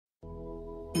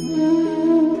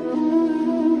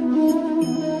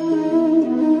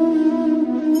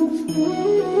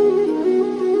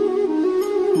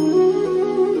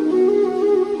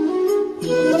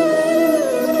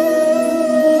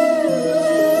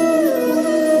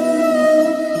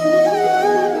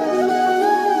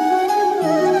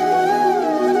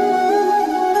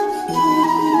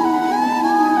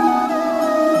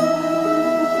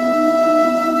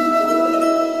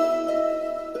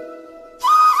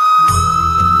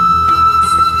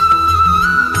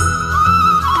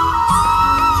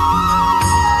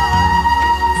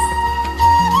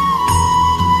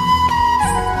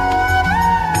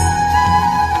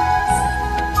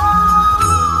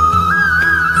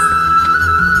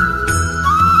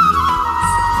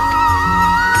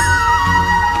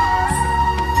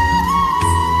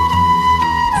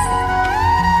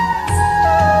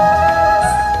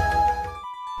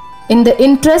In the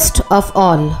interest of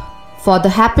all, for the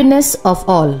happiness of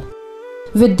all.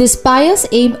 With this pious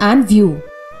aim and view,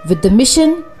 with the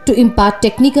mission to impart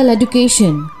technical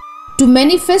education, to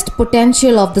manifest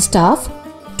potential of the staff,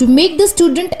 to make the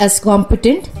student as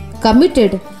competent,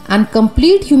 committed and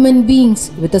complete human beings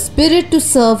with a spirit to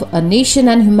serve a nation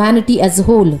and humanity as a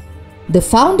whole, the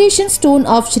foundation stone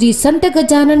of Shri Sant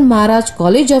Gajanan Maharaj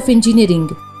College of Engineering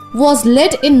was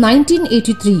laid in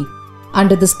 1983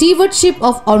 under the stewardship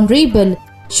of Honorable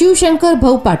Shivshankar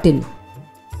Bhau Patil.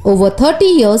 Over 30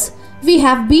 years, we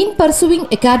have been pursuing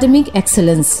academic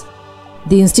excellence.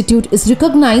 The institute is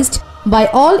recognized by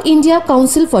All India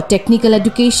Council for Technical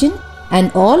Education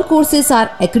and all courses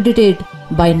are accredited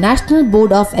by National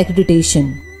Board of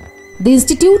Accreditation. The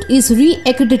institute is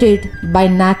re-accredited by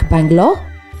NAC Bangalore.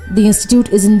 The institute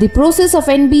is in the process of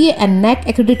NBA and NAC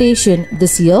accreditation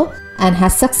this year and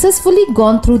has successfully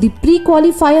gone through the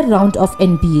pre-qualifier round of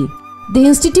NBA. The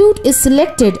institute is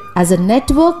selected as a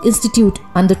network institute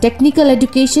under Technical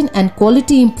Education and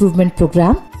Quality Improvement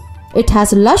Program. It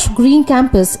has a lush green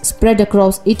campus spread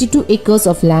across 82 acres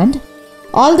of land.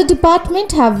 All the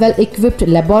departments have well-equipped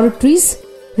laboratories,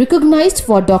 recognized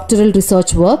for doctoral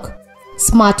research work,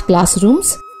 smart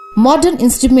classrooms, modern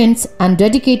instruments and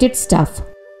dedicated staff.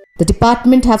 The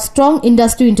department has strong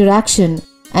industry interaction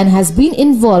and has been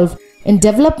involved in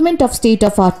development of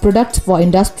state-of-art products for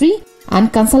industry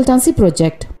and consultancy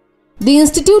project. The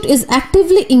institute is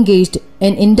actively engaged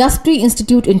in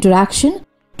industry-institute interaction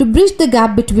to bridge the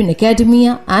gap between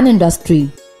academia and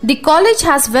industry. The college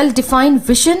has well-defined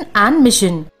vision and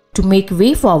mission to make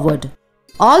way forward.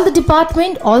 All the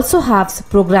department also has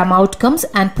program outcomes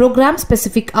and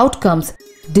program-specific outcomes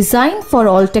designed for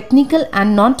all technical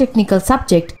and non-technical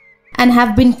subjects and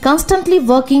have been constantly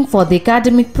working for the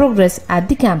academic progress at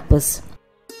the campus.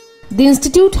 The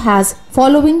institute has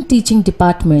following teaching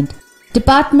department: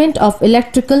 Department of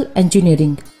Electrical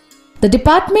Engineering. The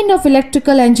Department of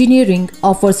Electrical Engineering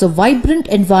offers a vibrant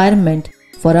environment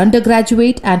for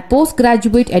undergraduate and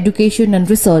postgraduate education and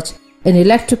research in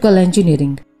electrical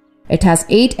engineering. It has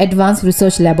 8 advanced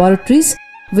research laboratories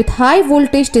with high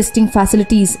voltage testing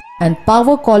facilities and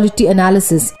power quality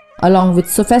analysis along with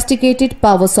sophisticated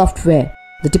power software.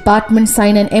 The department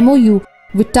signed an MOU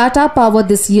with Tata Power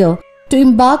this year to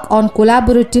embark on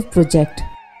collaborative project.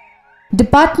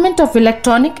 Department of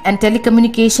Electronic and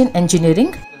Telecommunication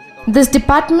Engineering. This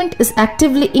department is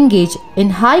actively engaged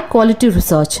in high quality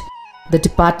research. The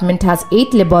department has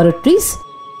 8 laboratories.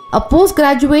 A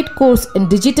postgraduate course in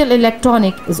digital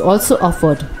electronic is also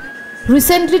offered.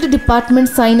 Recently, the department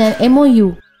signed an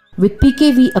MOU with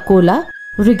PKV Akola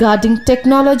regarding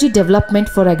technology development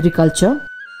for agriculture.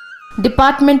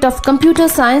 Department of Computer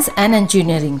Science and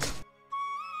Engineering.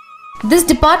 This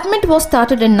department was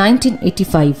started in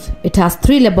 1985. It has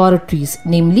 3 laboratories,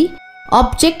 namely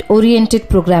Object Oriented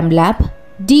Program Lab,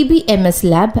 DBMS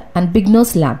Lab and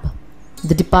Beginners Lab.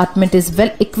 The department is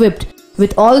well equipped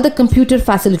with all the computer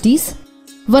facilities.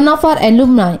 One of our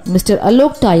alumni, Mr.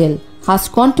 Alok Tayal, has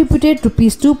contributed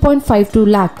Rs 2.52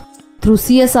 lakh through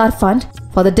CSR fund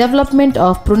for the development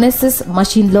of Pronesis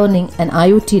Machine Learning and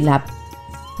IoT Lab.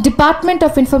 Department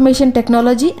of Information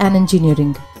Technology and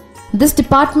Engineering. This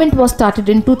department was started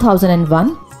in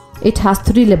 2001. It has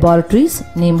 3 laboratories,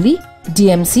 namely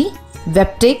DMC,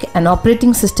 WebTech and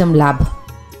Operating System Lab.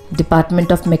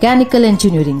 Department of Mechanical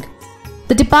Engineering.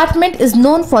 The department is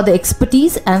known for the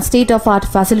expertise and state-of-art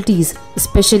facilities,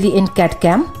 especially in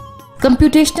CAD/CAM,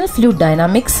 computational fluid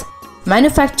dynamics,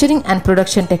 manufacturing and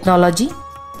production technology,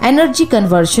 energy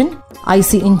conversion,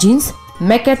 IC engines,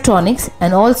 mechatronics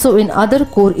and also in other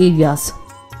core areas.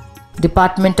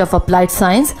 Department of Applied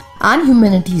Science and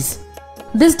Humanities.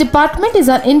 This department is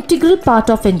an integral part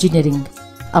of engineering.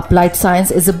 Applied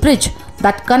science is a bridge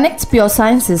that connects pure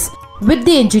sciences with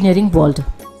the engineering world.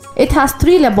 It has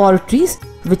 3 laboratories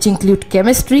which include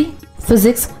chemistry,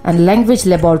 physics and language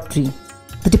laboratory.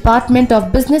 The Department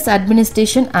of Business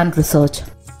Administration and Research.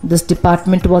 This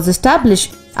department was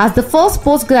established as the first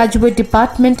postgraduate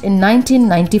department in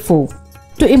 1994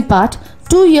 to impart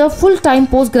 2-year full-time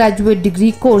postgraduate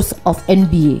degree course of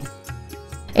MBA.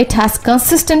 It has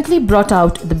consistently brought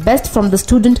out the best from the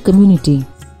student community.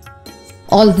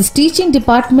 All this teaching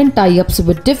department tie-ups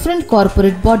with different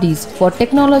corporate bodies for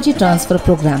technology transfer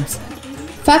programs.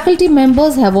 Faculty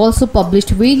members have also published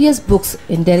various books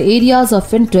in their areas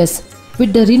of interest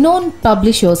with the renowned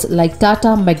publishers like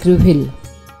Tata McGraw-Hill.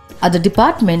 Other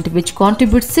departments which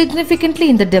contribute significantly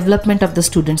in the development of the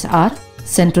students are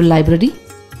Central Library.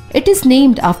 It is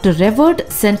named after revered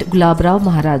Sant Gulabrao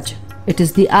Maharaj. It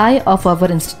is the eye of our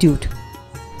institute.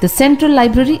 The Central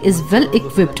Library is well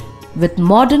equipped with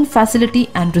modern facility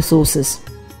and resources.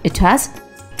 It has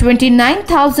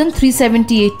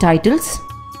 29,378 titles,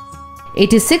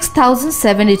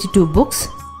 86,782 books,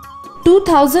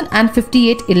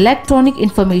 2,058 electronic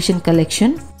information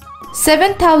collection,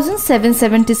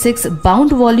 7,776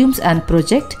 bound volumes and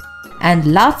project, and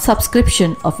large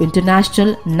subscription of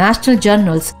international national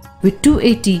journals with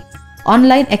 280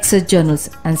 online access journals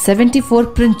and 74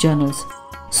 print journals.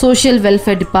 Social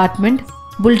Welfare Department,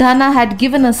 Buldhana had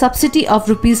given a subsidy of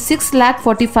Rs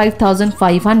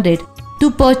 6,45,500 to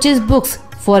purchase books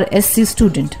for SC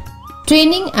student.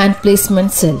 Training and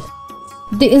Placement Cell.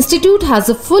 The institute has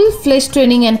a full-fledged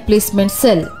training and placement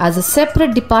cell as a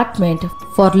separate department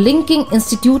for linking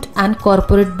institute and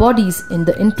corporate bodies in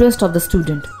the interest of the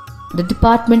student. The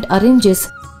department arranges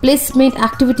placement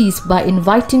activities by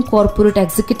inviting corporate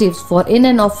executives for in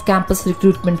and off campus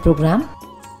recruitment program.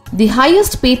 The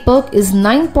highest pay perk is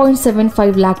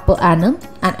 9.75 lakh per annum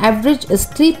and average is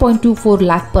 3.24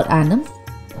 lakh per annum.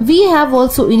 We have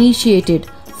also initiated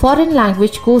foreign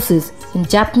language courses in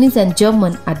Japanese and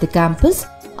German at the campus,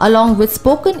 along with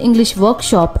spoken English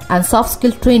workshop and soft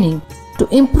skill training to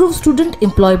improve student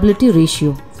employability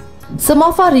ratio. Some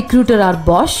of our recruiters are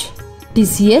Bosch,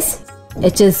 TCS,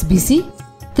 HSBC,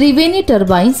 Triveni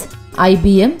Turbines,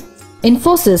 IBM,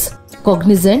 Infosys,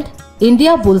 Cognizant,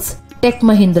 India Bulls, Tech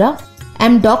Mahindra,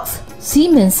 MDocs,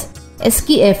 Siemens,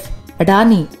 SKF,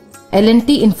 Adani,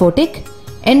 L&T Infotech,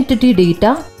 Entity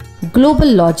Data, Global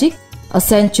Logic,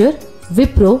 Accenture,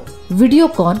 Wipro,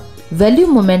 Videocon, Value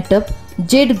Momentum,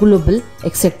 Jade Global,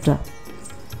 etc.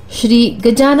 Shri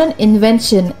Gajanan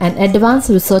Invention and Advanced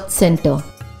Research Center.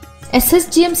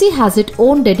 SSGMCE has its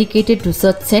own dedicated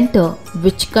research center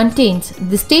which contains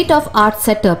the state-of-art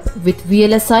setup with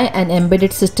VLSI and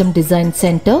Embedded System Design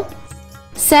Center,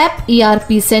 SAP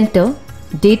ERP Center,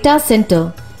 Data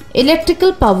Center,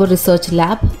 Electrical Power Research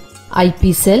Lab,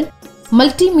 IP Cell,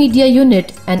 Multimedia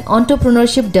Unit and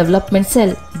Entrepreneurship Development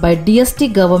Cell by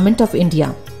DST Government of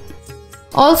India.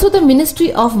 Also, the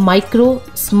Ministry of Micro,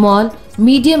 Small,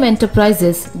 Medium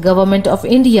Enterprises, Government of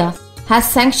India has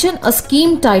sanctioned a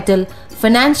scheme titled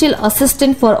Financial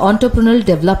Assistance for Entrepreneurial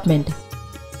Development.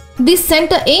 This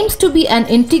center aims to be an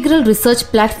integral research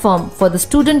platform for the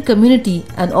student community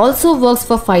and also works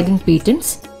for filing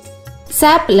patents.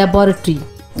 SAP Laboratory.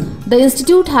 The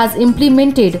institute has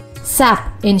implemented SAP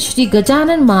in Shri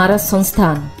Gajanan Maharaj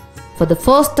Sansthan. For the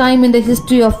first time in the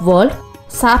history of world,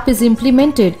 SAP is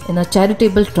implemented in a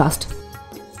charitable trust.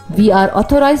 We are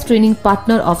authorized training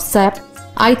partner of SAP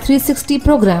I360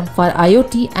 program for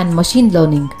IoT and machine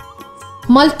learning.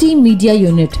 Multimedia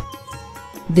Unit.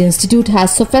 The institute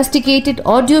has sophisticated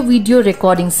audio-video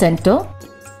recording center,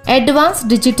 advanced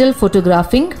digital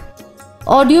photographing,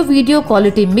 audio-video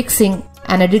quality mixing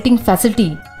and editing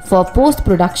facility for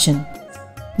post-production.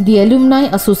 The Alumni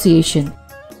Association.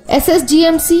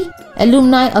 SSGMCE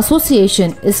Alumni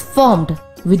Association is formed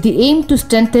with the aim to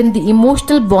strengthen the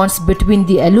emotional bonds between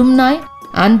the alumni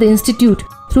and the institute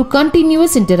through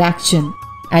continuous interaction.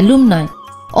 Alumni,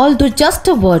 although just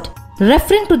a word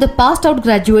referring to the passed out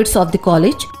graduates of the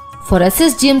college, for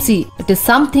SSGMCE it is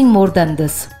something more than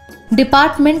this.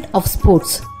 Department of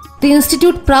Sports. The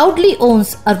institute proudly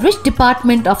owns a rich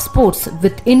department of sports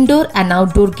with indoor and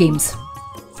outdoor games.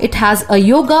 It has a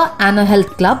yoga and a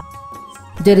health club.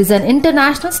 There is an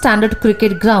international standard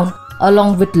cricket ground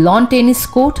along with lawn tennis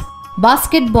court,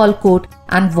 basketball court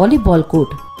and volleyball court.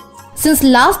 Since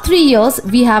last 3 years,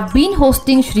 we have been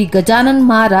hosting Shri Gajanan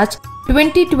Maharaj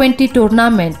 2020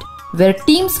 tournament where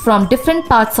teams from different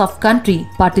parts of country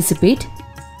participate.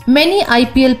 Many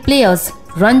IPL players,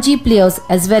 Ranji players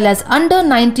as well as under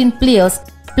 19 players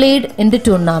played in the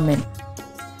tournament.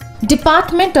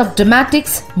 Department of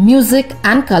Dramatics, Music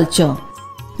and Culture.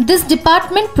 This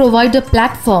department provides a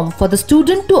platform for the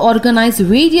student to organize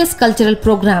various cultural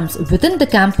programs within the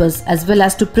campus as well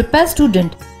as to prepare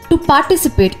students to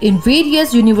participate in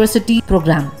various university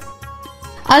programs.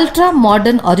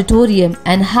 Ultra-modern auditorium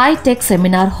and high-tech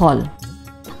seminar hall.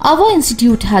 Our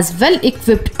institute has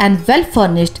well-equipped and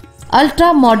well-furnished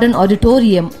ultra-modern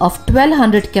auditorium of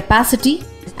 1200 capacity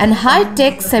and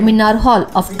high-tech seminar hall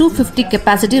of 250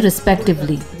 capacity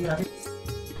respectively.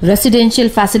 Residential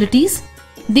facilities.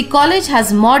 The college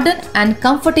has modern and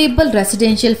comfortable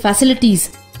residential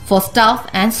facilities for staff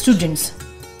and students.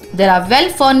 There are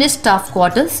well-furnished staff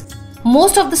quarters.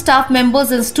 Most of the staff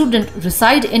members and students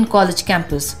reside in college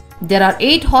campus. There are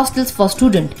 8 hostels for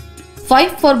students,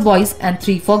 5 for boys and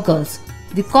 3 for girls.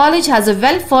 The college has a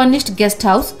well-furnished guest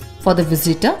house for the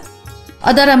visitor.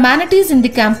 Other amenities in the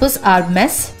campus are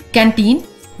mess, canteen,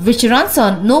 which runs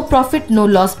on no profit no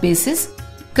loss basis,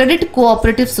 credit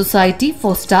cooperative society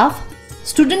for staff,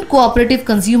 student cooperative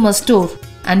consumer store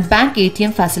and bank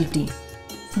ATM facility.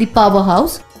 The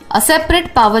powerhouse, a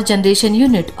separate power generation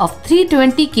unit of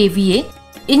 320 kVA,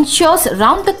 ensures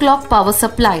round-the-clock power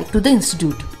supply to the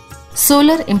institute.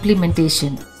 Solar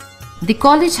implementation. The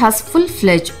college has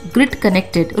full-fledged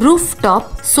grid-connected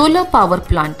rooftop solar power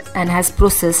plant and has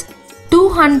processed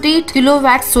 200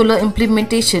 kW solar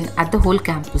implementation at the whole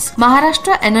campus.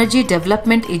 Maharashtra Energy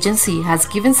Development Agency has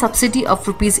given subsidy of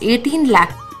Rs 18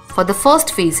 lakh for the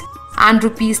first phase and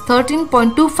Rs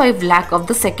 13.25 lakh of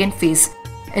the second phase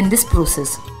in this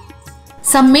process.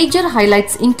 Some major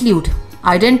highlights include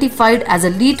identified as a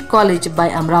lead college by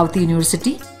Amravati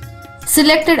University,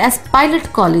 selected as pilot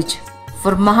college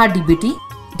for MahaDBT.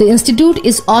 The institute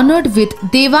is honored with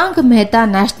Devang Mehta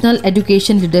National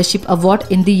Education Leadership Award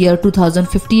in the year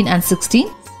 2015 and 16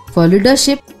 for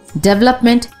leadership,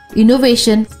 development,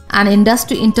 innovation and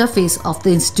industry interface of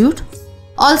the institute.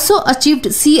 Also achieved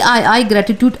CII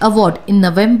Gratitude Award in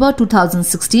November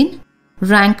 2016,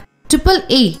 rank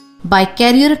AAA by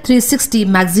Career 360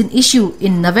 magazine issue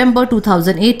in November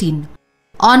 2018.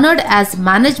 Honored as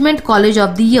Management College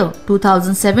of the Year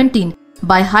 2017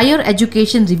 by Higher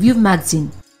Education Review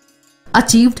magazine.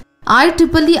 Achieved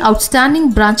IEEE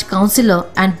Outstanding Branch Counselor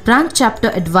and Branch Chapter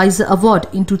Advisor Award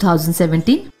in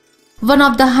 2017. One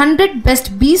of the 100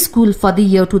 Best B School for the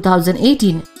year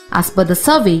 2018 as per the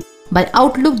survey by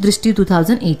Outlook Drishti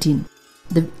 2018.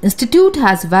 The institute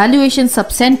has Valuation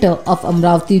Sub-Center of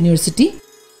Amravati University.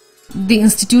 The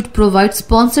institute provides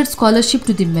sponsored scholarship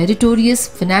to the meritorious,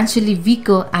 financially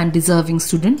weaker and deserving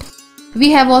student.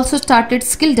 We have also started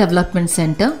Skill Development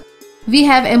Center. We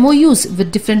have MOUs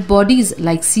with different bodies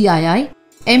like CII,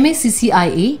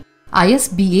 MACCIA,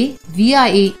 ISBA,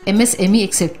 VIA, MSME,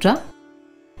 etc.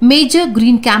 Major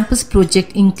Green Campus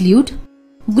project include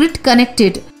Grid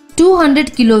Connected 200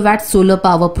 kW Solar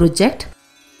Power Project,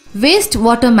 Waste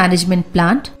Water Management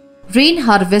Plant, Rain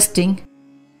Harvesting,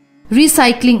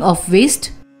 Recycling of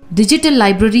Waste, Digital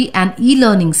Library and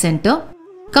E-Learning Center,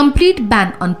 Complete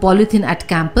Ban on Polythene at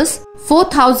Campus,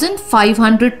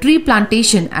 4,500 tree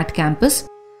plantation at campus.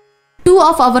 2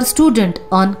 of our students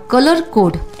earn color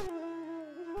code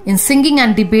in singing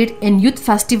and debate in youth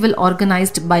festival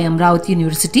organized by Amravati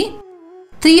University.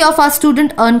 3 of our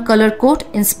students earn color code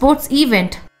in sports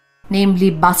event, namely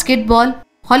basketball,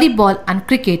 volleyball and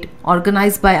cricket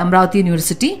organized by Amravati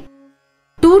University.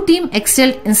 2 teams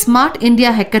excelled in Smart India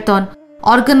Hackathon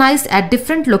organized at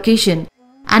different locations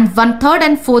and won 3rd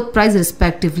and 4th prize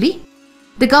respectively.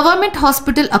 The Government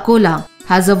Hospital Akola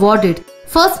has awarded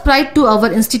first prize to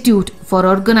our institute for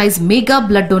organized mega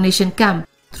blood donation camp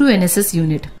through NSS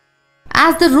unit.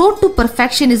 As the road to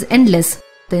perfection is endless,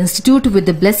 the institute with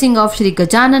the blessing of Shri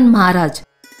Gajanan Maharaj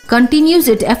continues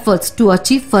its efforts to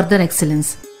achieve further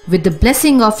excellence. With the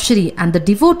blessing of Shri and the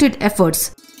devoted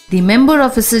efforts, the member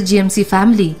of SSGMCE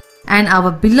family and our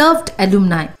beloved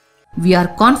alumni, we are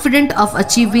confident of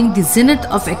achieving the zenith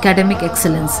of academic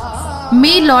excellence.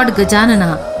 May Lord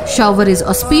Gajanana shower his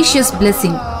auspicious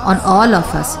blessing on all of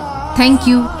us. Thank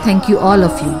you all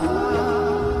of you.